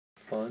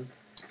fun.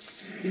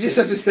 You just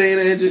have to stay in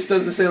it. It just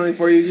does the sailing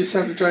for you. You just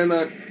have to try and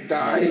not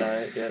die. Not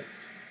die, yep.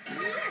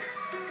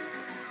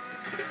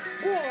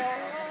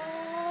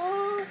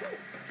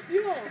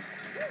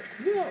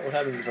 What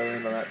happens if I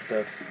land on that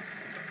stuff?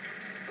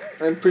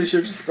 I'm pretty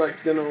sure just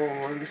like the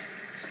normal ones.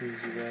 Excuse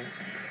you guys.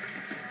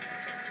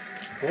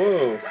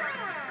 Whoa!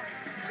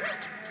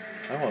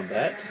 I want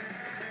that.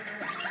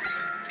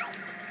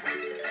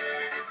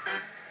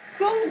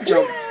 Long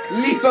jump!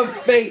 Leap of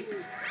faith!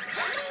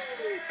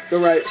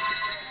 Alright,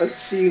 let's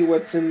see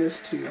what's in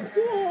this tube.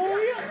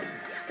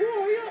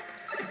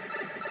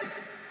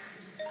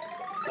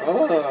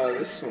 Oh,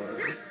 this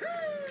one.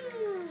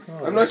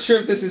 Oh. I'm not sure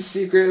if this is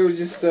secret, it was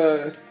just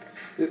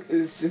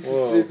it's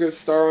a secret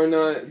star or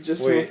not.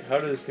 Just wait, how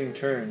does this thing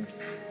turn?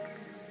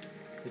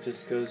 It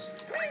just goes...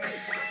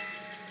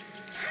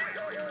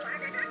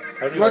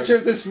 I'm not sure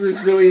if this was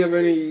really of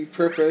any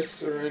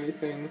purpose or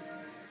anything.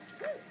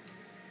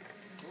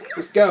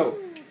 Just go.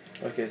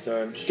 Okay,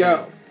 sorry, I'm just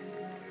go.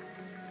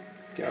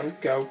 Go,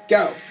 go,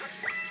 go.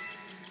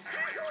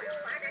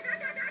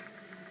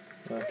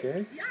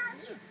 Okay.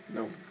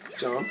 No.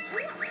 Jump.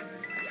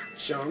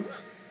 Jump.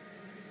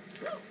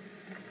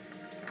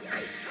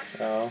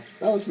 Oh.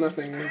 That was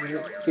nothing, wasn't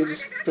it? You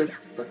just pick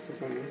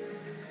breakfast on me.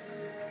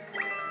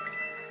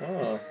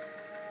 Oh.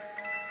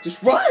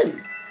 Just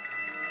run!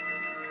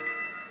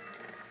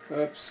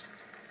 Oops.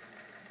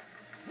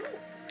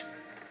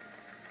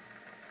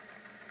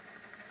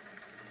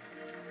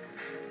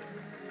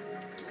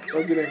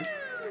 Don't get in.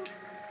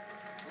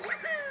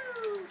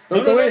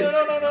 Don't go in!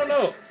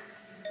 No!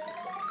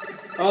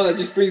 Oh, that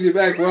just brings you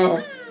back.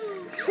 Wow.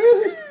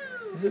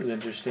 This is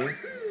interesting.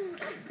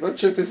 Not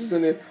sure if this is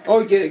in it.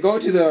 Oh, go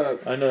to the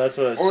I know, that's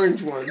what I was...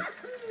 orange one.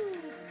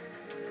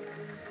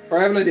 Or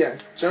I have an idea.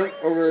 Jump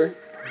over.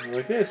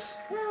 Like this.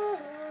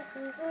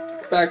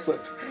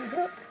 Backflip.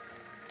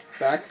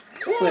 Back.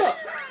 Flip.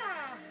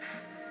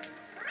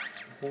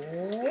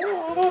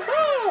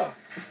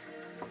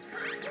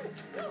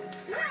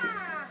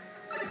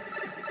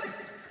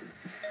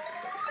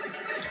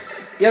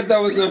 Yep, that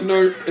was of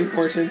no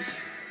importance.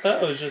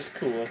 That was just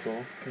cool, that's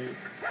all.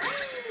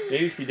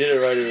 Maybe if you did it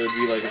right, it would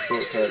be like a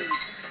shortcut.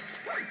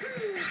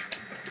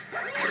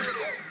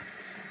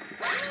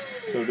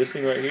 So this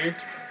thing right here?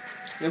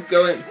 Yep,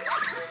 go in. I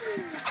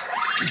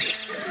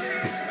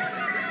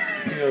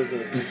think that was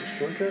a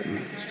shortcut?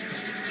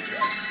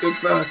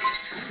 Good luck.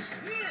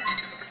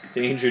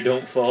 Danger,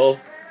 don't fall.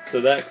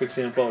 So that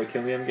quicksand will probably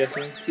kill me, I'm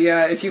guessing?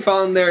 Yeah, if you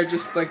fall in there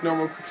just like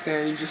normal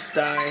quicksand, you just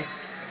die.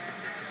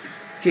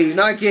 Okay, you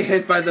not get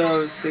hit by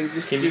those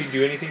things. Can you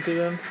do anything to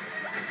them?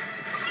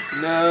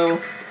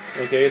 No.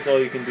 Okay, I guess all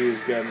you can do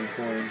is grab me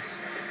coins.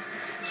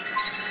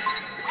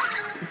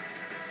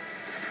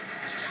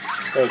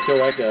 Oh, kill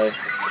that guy.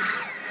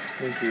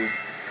 Thank you.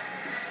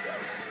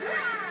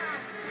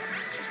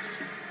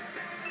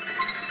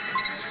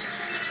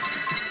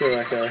 Kill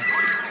that guy.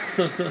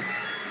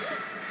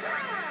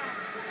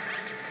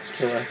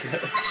 Kill that guy.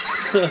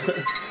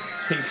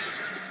 Thanks.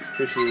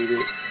 Appreciate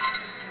it.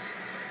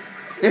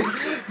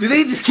 Do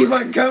they just keep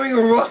on coming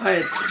or what?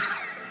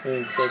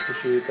 Thanks, I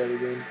appreciate that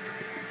again.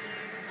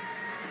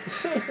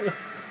 This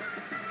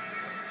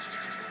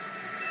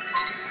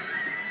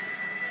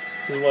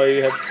is why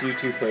you have to do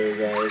two-player,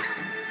 guys.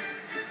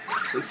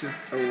 This is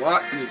a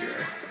lot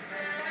easier.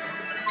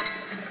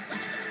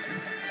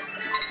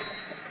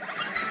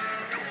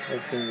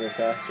 That's gonna go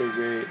faster,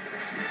 great.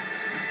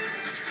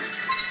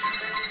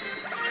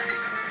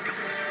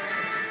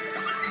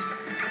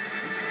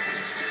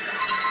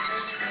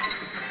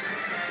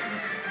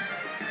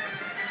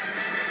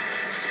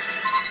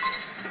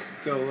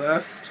 Go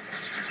left.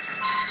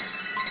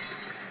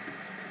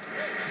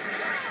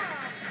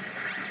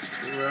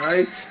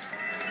 Right.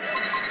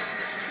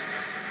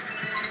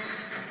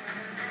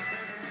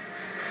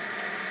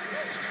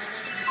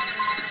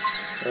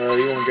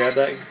 You want to grab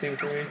that thing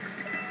for me?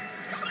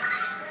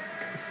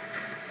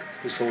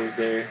 Just hold it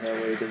there, that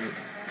way it doesn't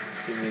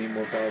give me any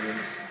more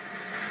problems.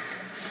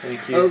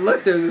 Thank you. Oh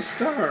look, there's a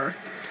star.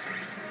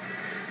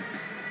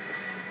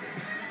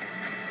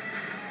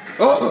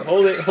 Oh!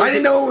 Hold it, I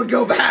didn't know it would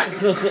go back!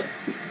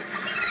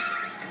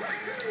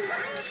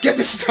 Let's get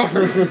the star!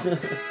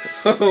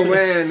 Oh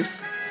man.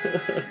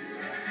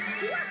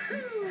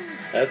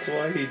 That's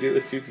why you do it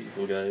with two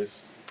people,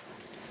 guys.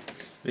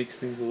 Makes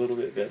things a little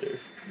bit better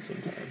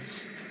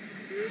sometimes.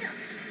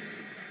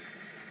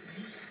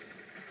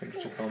 What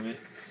did you call me?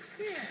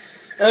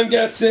 I'm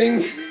guessing.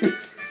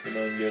 That's what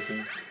I'm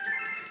guessing.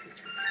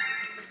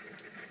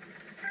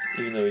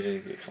 Even though we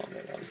didn't get a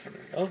comment on the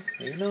camera. Oh,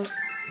 maybe not.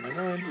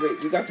 Never mind.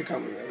 Wait, we got the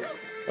comment level.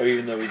 Or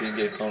even though we didn't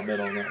get a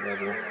comment on that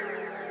level.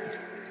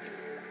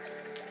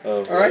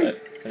 Oh, alright.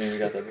 I didn't even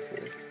got that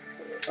before.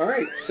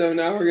 Alright, so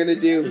now we're gonna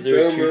do Is there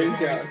Boom two Boom different ways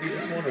to Galaxy. beat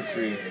this one or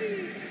three?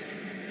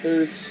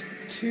 There's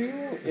two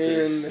Is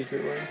there a and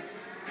secret way?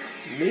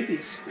 maybe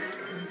secret.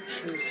 I'm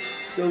sure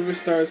silver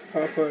stars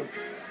pop up.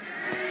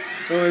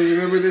 Oh, and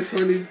remember this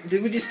one?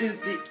 Did we just do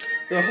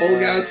the whole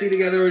galaxy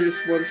together or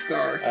just one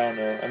star? I don't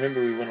know. I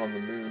remember we went on the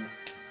moon.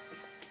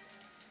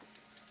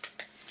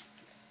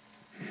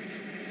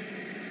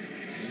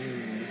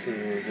 This is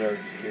a really dark,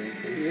 scary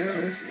place. Yeah,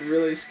 it's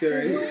really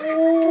scary.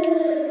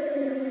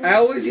 I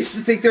always used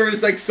to think there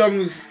was like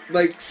some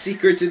like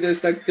secret to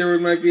this, like there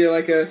might be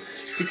like a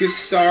secret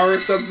star or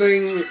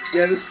something.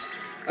 Yeah, this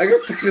I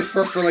got stuck in this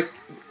part for like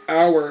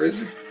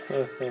hours.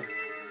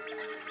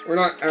 Or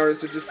not hours,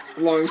 but just a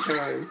long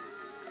time.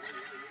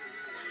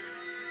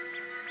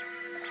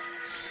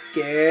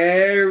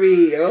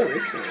 Scary. Oh,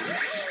 this one.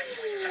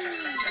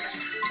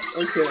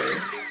 Okay.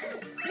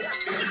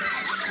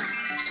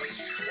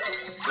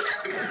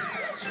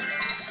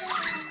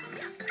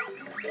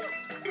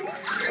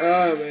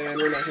 Oh man,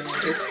 we're not gonna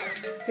make it.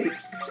 Hey.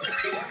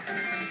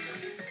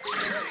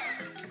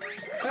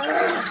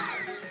 Ah.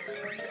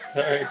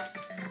 Sorry.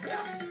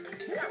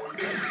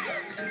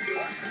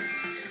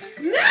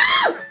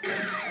 No!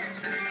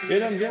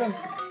 Get him, get him.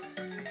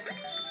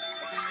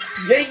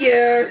 Yeah,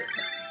 yeah.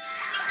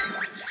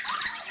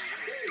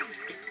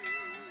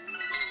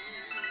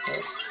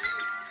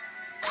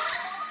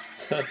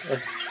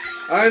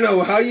 I don't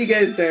know how you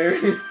get there.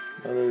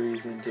 Another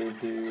reason to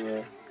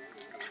do,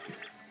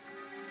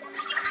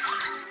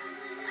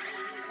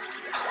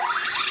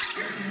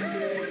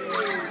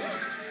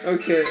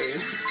 Okay.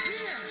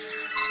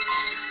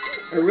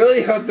 I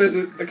really hope there's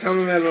a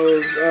common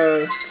medals,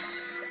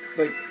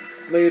 like,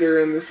 later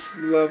in this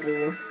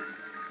level.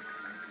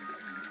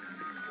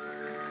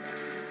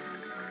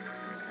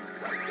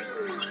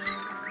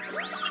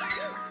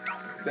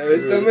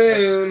 There's the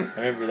moon! I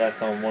remember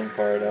that's on one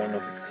part, I don't know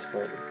if it's this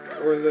part.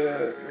 Or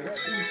the... let's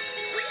see.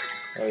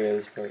 Oh yeah,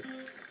 this part.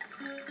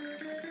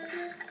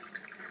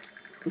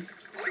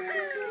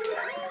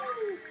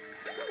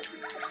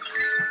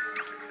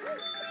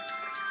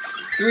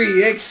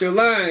 Three extra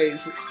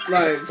lives.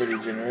 That's pretty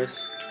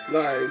generous.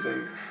 Lives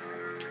and...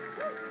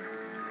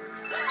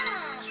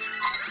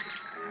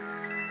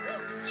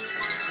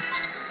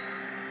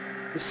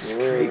 This is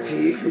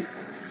creepy.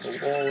 The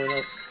wall went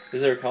up.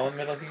 Is there a common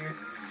medal here?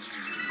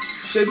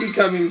 Should be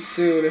coming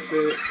soon if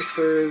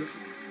there is,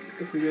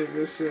 if we didn't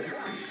miss it.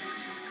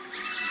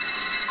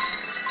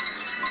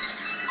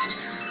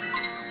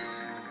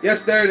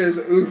 Yes, there it is.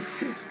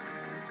 Oof.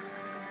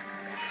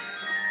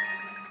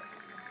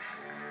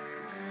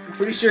 I'm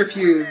pretty sure if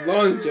you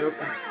long jump,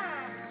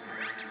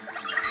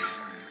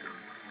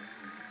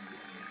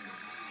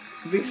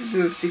 I think this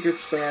is a secret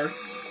star.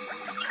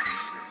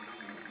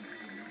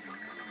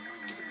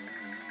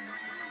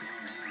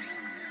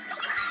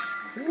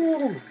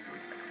 Ooh.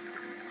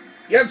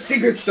 Yep,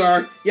 secret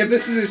star. Yep,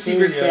 this is a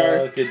secret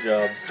star. Good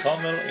job. It's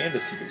common medal and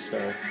a secret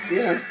star.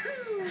 Yeah.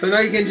 So now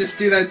you can just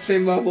do that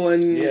same level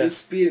and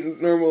just beat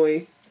it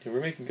normally. Yeah,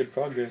 we're making good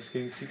progress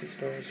getting secret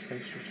stars,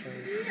 prankster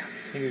stars.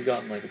 I think we've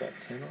gotten like about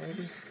 10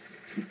 already.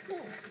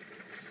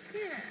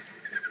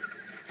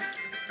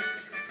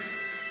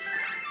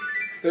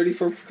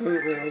 34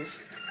 comet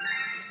medals.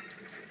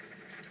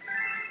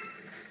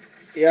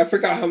 Yeah, I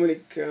forgot how many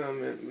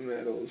comet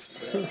medals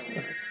there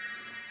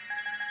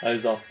are. I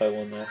was off by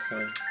one last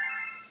time.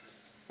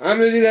 I'm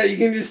gonna do that. You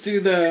can just do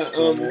the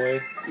Normal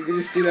way. You can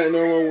just do that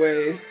normal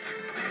way.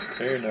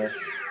 Fair enough.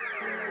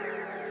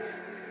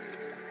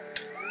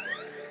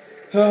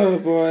 Oh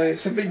boy,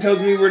 something tells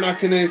me we're not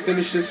gonna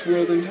finish this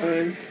world in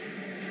time.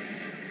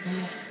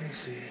 We'll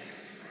see.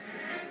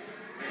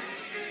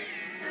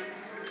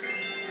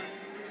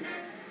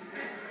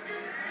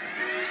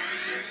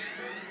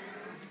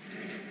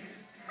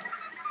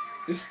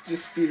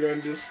 Just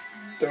speedrun. Just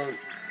don't.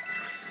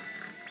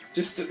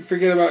 Just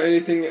forget about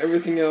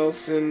everything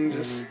else, and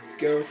just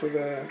go for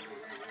the.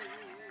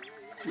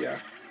 Yeah.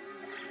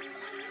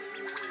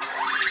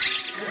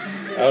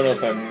 I don't know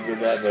if I'm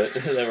good at that,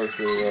 but that worked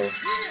really well.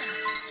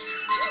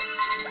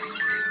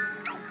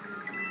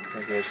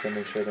 Okay, I just gotta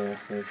make sure I don't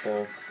accidentally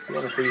fall. You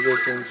wanna freeze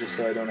those things just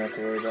so I don't have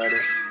to worry about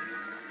it?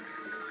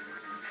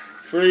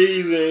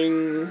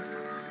 Freezing.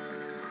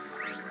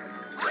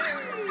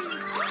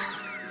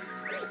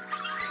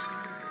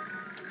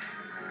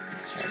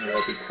 I don't know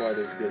that'd be quite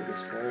as good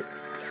this part.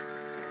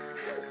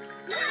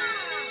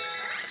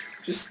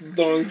 Just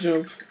long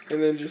jump,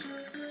 and then just...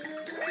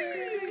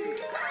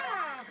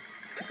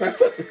 back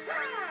foot!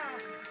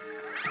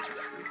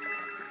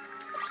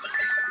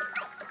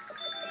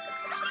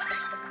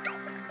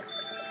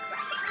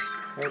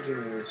 How'd you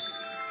do this?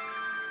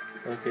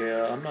 Okay,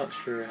 I'm not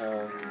sure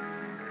how...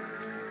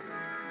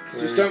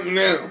 Just jump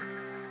now.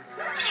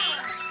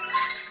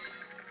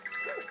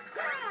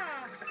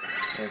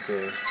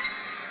 Okay.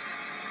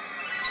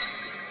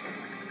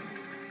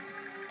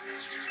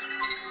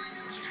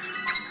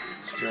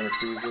 You wanna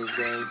freeze those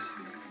guys?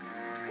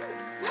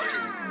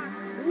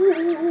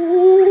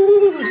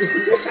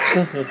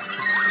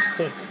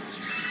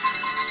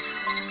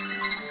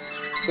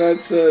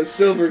 That's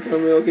silver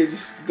coming. Okay,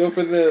 just go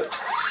for the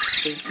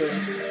same stuff.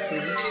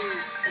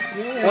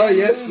 Oh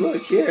yes,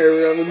 look here,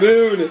 we're on the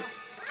moon.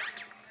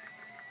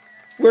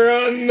 We're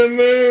on the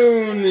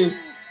moon.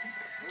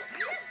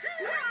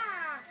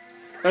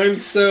 I'm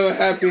so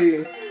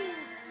happy.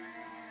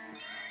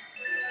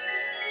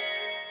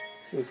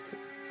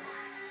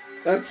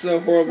 That's a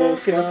horrible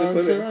spot to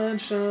put it.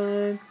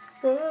 Sunshine.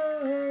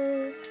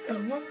 Whoa, I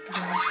want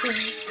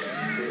that.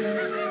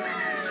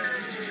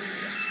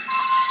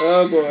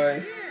 Oh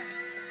boy.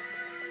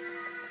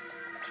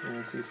 You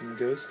want to see some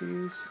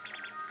ghosties?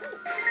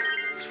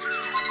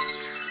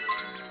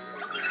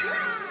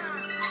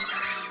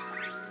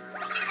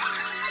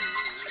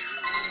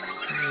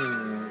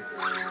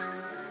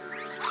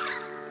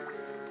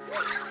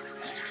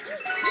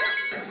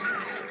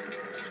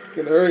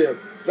 Gotta hurry up.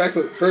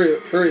 Backflip. Hurry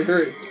up. Hurry,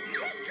 hurry.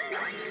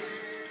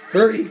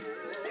 Hurry!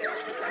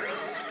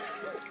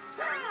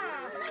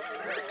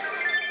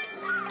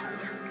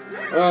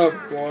 Oh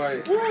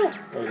boy.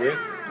 Okay.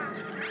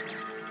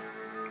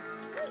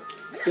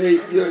 Hey,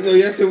 no,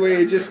 you have to wait.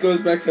 It just goes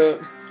back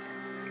up.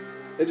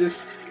 It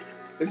just...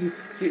 If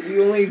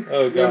you only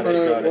got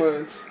it.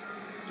 once.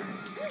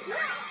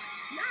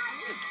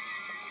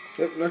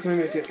 Nope, not gonna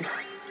make it.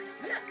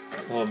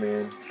 Oh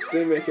man.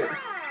 Didn't make it.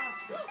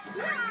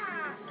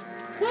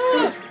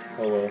 Oh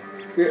well.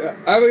 Here,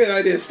 I have a good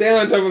idea. Stay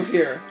on top of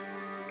here.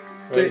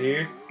 Right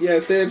here? Yeah,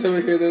 stay on top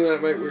of here, then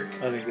that might work.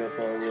 I think that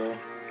probably will.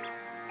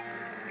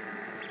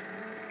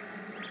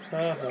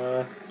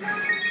 Haha.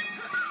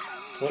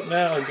 What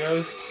now,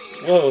 ghosts?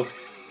 Whoa.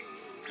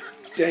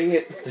 Dang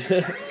it.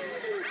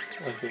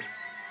 Okay.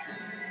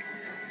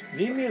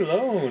 Leave me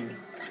alone.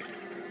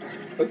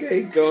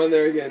 Okay, go on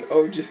there again.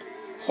 Oh, just...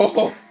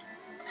 Oh!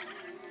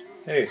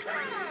 Hey.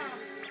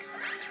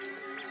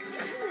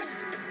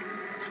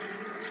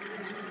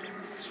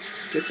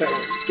 Get that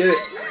one. Get it.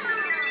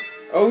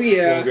 Oh You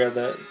yeah. wanna grab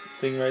that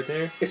thing right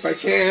there? If I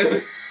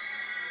can.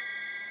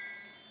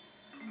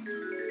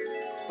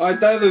 Oh, I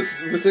thought this...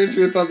 For some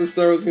reason, I thought the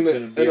star was gonna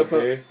end be up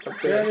there. up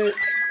Grab there. it.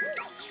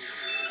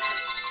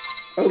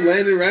 Oh,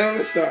 landed right on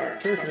the star.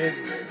 Perfect.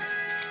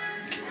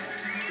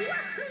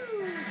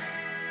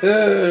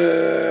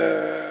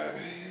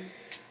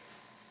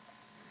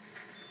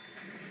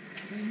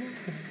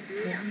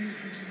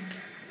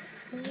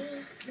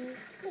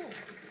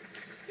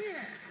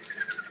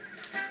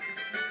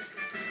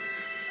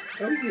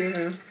 Oh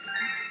yeah.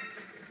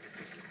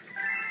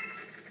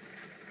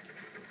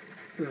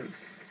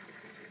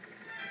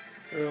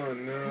 Oh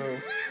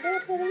no.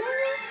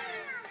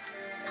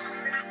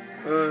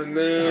 Oh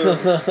no.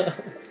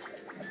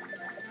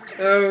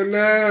 Oh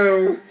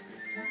no.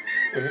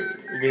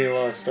 We're getting a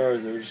lot of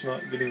stars, we're just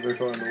not getting very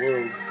far in the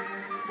world.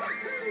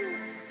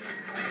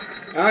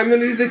 I'm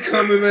gonna do the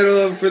comet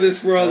medal for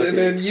this world, Okay. and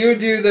then you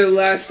do the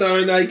last star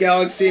in that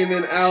galaxy, and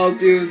then I'll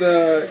do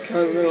the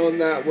comet medal in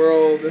that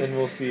world. And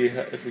we'll see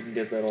if we can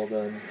get that all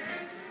done.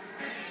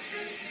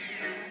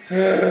 Yeah.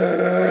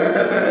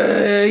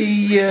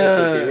 It's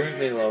okay, we've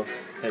made a lot of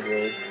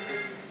headway.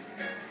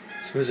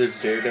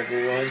 Wizard's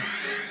Daredevil run.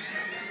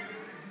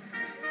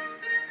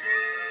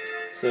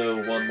 So,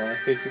 one life,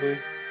 basically.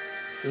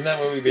 Isn't that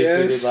what we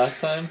basically did last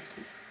time?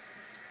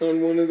 On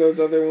one of those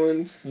other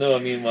ones. No, I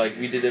mean, like,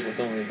 we did it with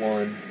only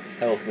one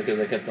health because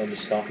I kept on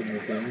just stopping the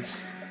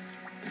things.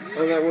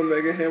 On that one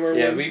Mega Hammer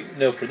Yeah, one?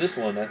 no, for this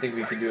one, I think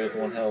we can do it with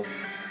one health.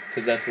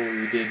 Because that's what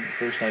we did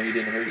first time. We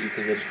didn't hurt you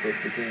because I just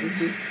broke the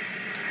things.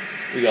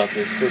 We got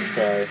this, first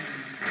try.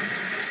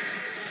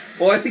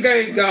 Well, I think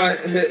I got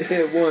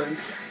hit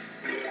once.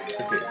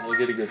 Okay, we'll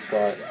get a good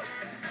spot.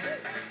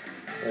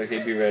 Okay,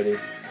 be ready.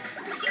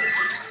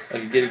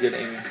 Okay, get a good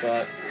aiming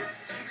spot.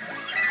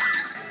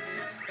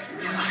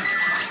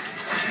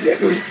 No.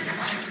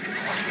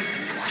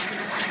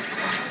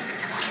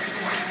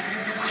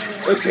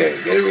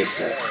 Okay, get a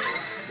reset.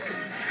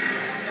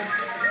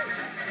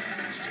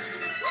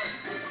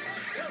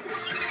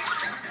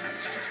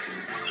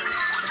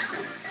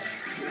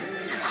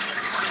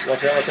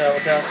 Watch out, watch out,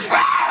 watch out!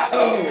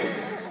 Oh!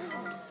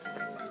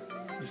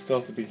 You still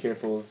have to be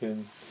careful of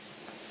him.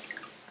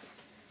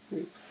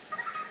 Okay,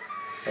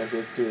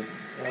 let's do it.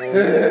 Oh,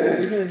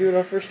 we're gonna do it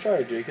our first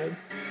try, Jacob.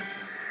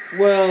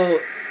 Well,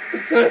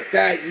 it's not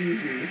that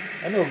easy.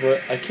 I know,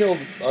 but I killed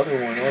the other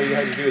one. All you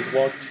had to do is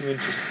walk 2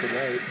 inches to the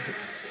right.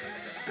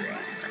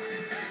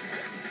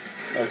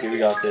 Okay, we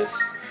got this.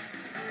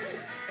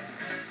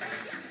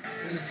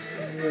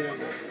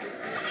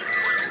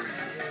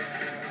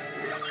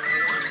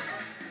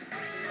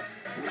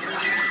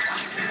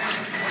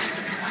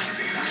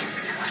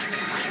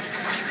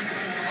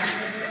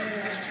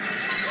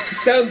 It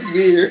sounds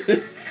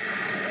weird.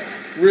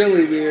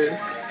 Really weird.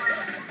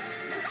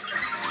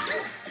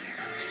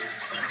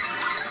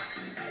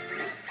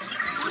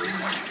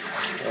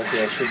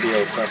 Okay, I should be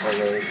able to stop all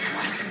those.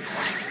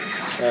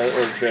 That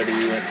worked better,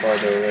 you went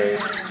farther away.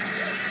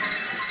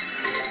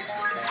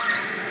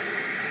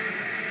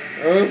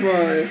 Oh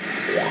my.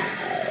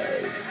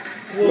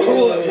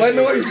 Whoa, what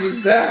noise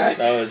was that?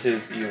 That was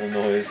his evil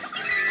noise.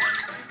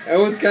 That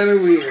was kind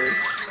of weird.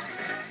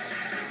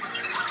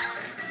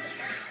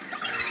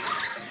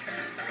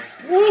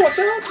 Whoa, watch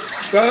out!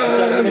 Watch out for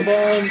the Bombs!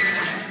 bombs!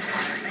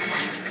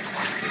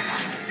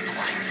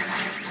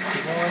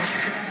 Keep on.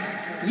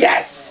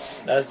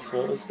 Yes! That's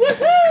what was...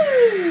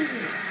 Woohoo!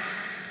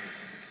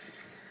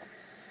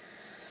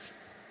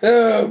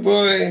 Oh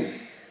boy.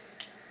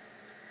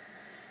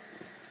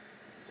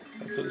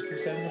 That's what was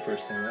supposed to happen the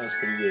first time. That was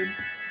pretty good.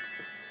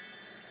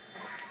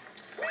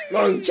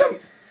 Long jump!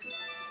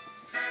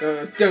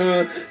 Dun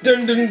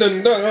dun dun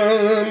dun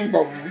dun,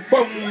 bum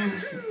bum,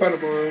 bada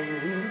bum.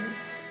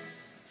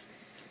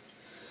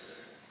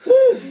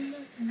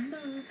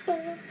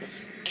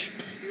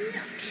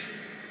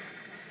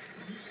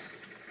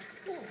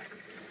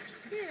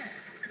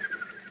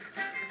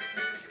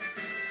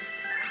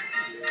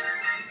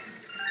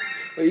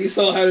 Oh, you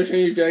saw How to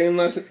Train Your Dragon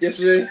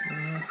yesterday?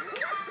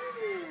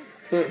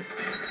 Huh.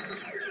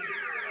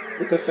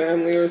 With the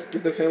family or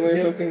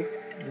something?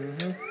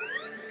 Mm-hmm.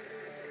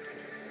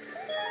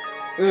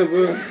 Oh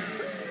boy.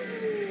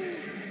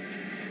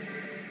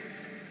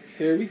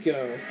 Here we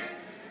go.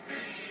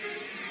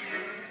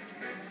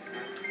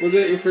 Was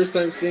it your first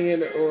time seeing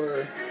it,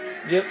 or?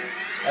 Yep.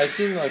 I've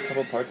seen like a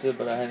couple parts of it,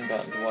 but I hadn't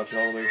gotten to watch it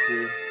all the way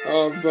through.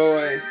 Oh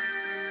boy.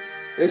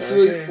 This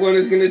one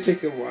is gonna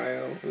take a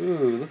while.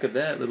 Ooh, look at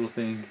that little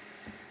thing.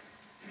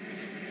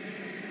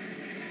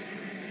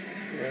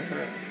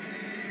 Yeah.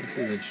 This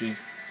isn't she.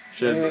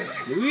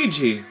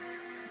 Luigi!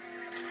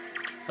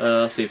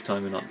 I'll save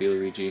time and not be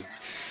Luigi.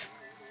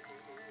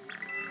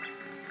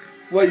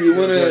 What, you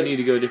wanna... Do I need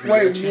to go a different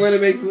direction? You wanna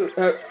make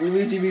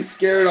Luigi be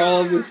scared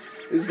all of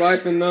his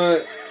life and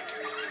not...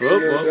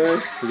 Whoa.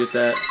 Forget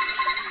that.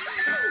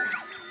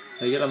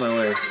 Hey, get out of my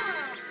way.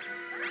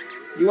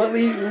 You want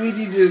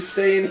Luigi to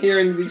stay in here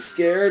and be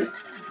scared?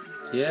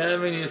 Yeah, I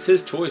mean, it's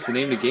his choice. They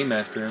named a game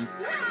after him.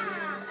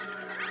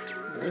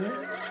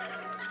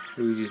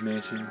 Luigi's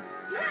Mansion.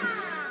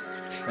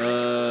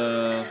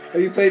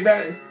 Have you played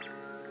that?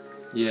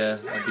 Yeah,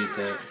 I beat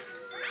that.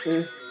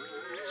 Yeah.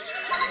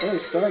 Oh,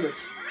 it started.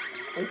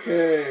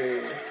 Okay.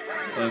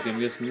 Okay, I'm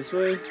guessing this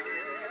way?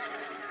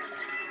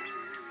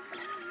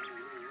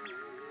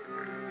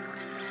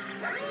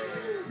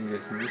 I'm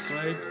guessing this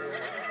way?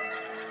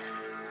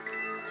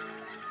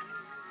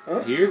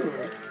 Oh. Here?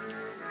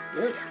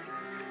 Yep.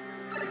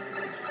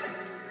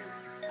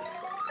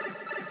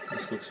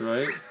 This looks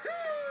right.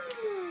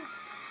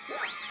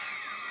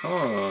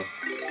 Oh.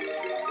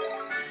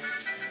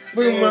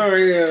 Boom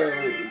Mario!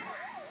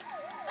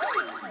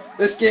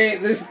 This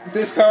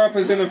power up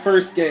is in the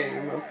first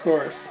game, of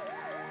course.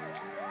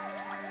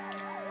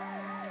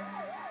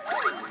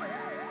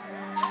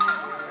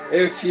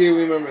 If you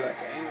remember that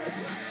game.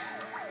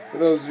 For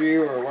those of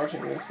you who are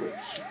watching this,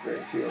 which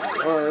very few of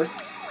you are.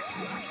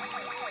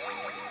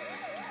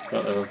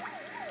 Uh-oh.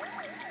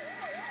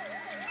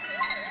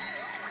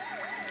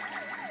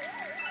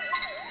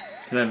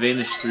 Can I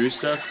vanish through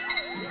stuff?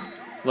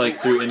 Like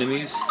through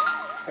enemies?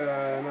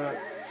 Not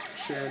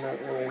sure, not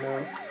really,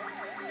 no.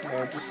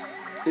 No, it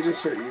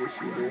just hurt you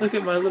if you do. Look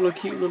at my little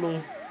cute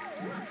little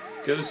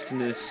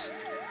ghostiness.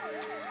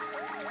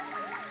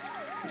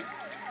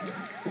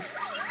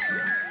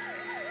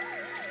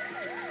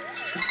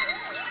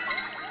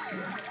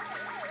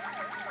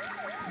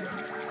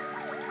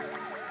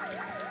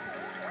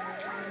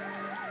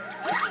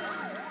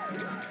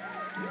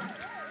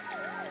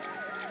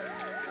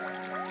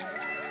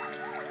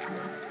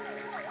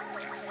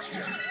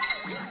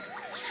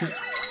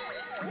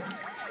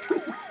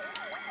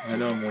 I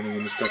know I'm running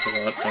into stuff a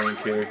lot, I don't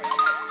care.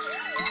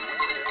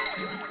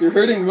 You're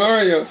hurting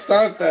Mario,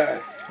 stop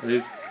that! It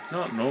is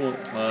not normal,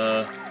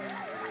 why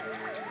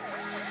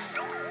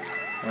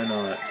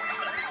not?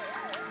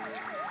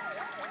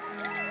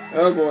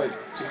 Oh boy,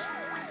 just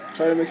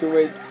try to make your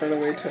way, find a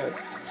way to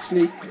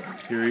sneak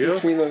Here we go.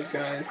 between those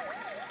guys.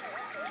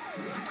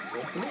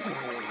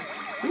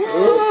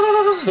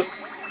 Whoa!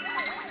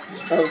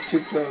 That was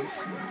too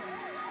close.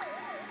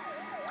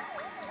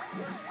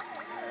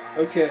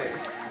 Okay.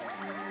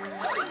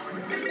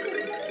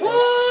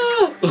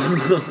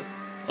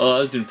 Oh, I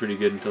was doing pretty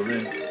good until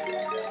then.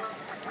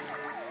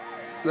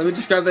 Let me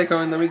just grab that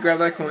coin. Let me grab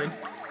that coin.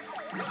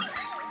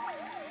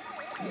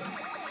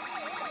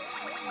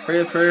 Hurry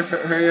up, hurry up,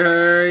 hurry,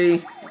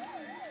 hurry.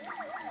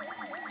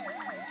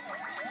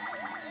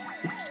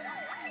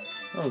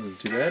 That wasn't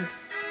too bad.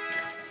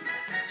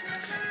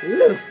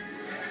 Woo.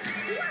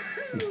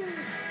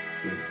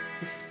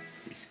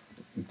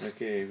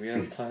 Okay, we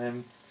have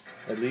time,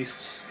 at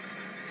least,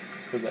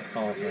 for that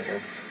comet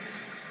medal.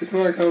 It's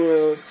not a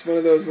comet, it's one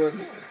of those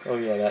ones. Oh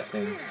yeah, that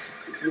thing.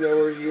 You know,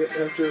 where you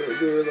have to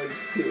do like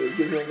the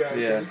Gizmo guy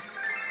Yeah. thing.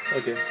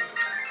 Okay.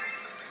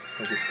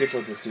 Okay, skip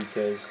what this dude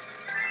says.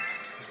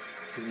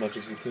 As much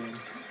as we can.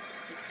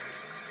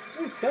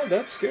 Oh, it's not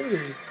that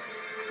scary.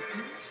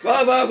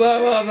 Blah blah blah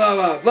blah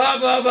blah blah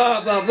blah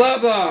blah blah blah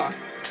blah.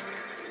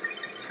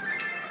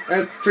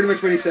 That's pretty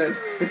much what he said.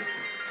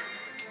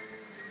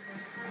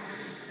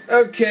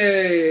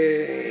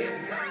 Okay.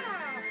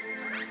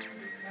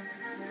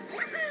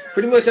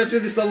 Pretty much after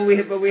this level we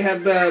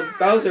have the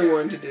Bowser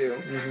one to do.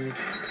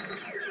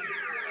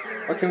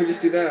 Why can't we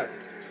just do that?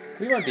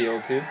 We might be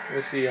able to.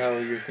 We'll see how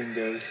your thing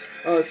goes.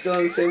 Oh, it's still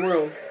in the same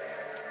world.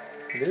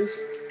 It is?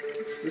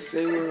 It's the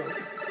same world.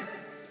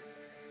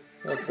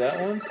 That's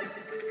that one?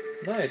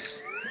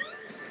 Nice.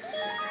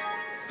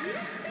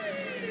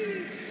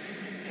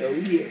 Oh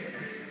yeah.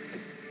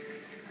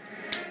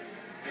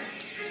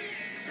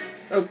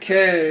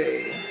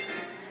 Okay.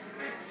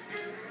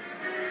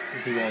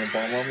 Does he want a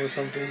bomb or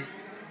something?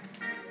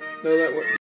 No, that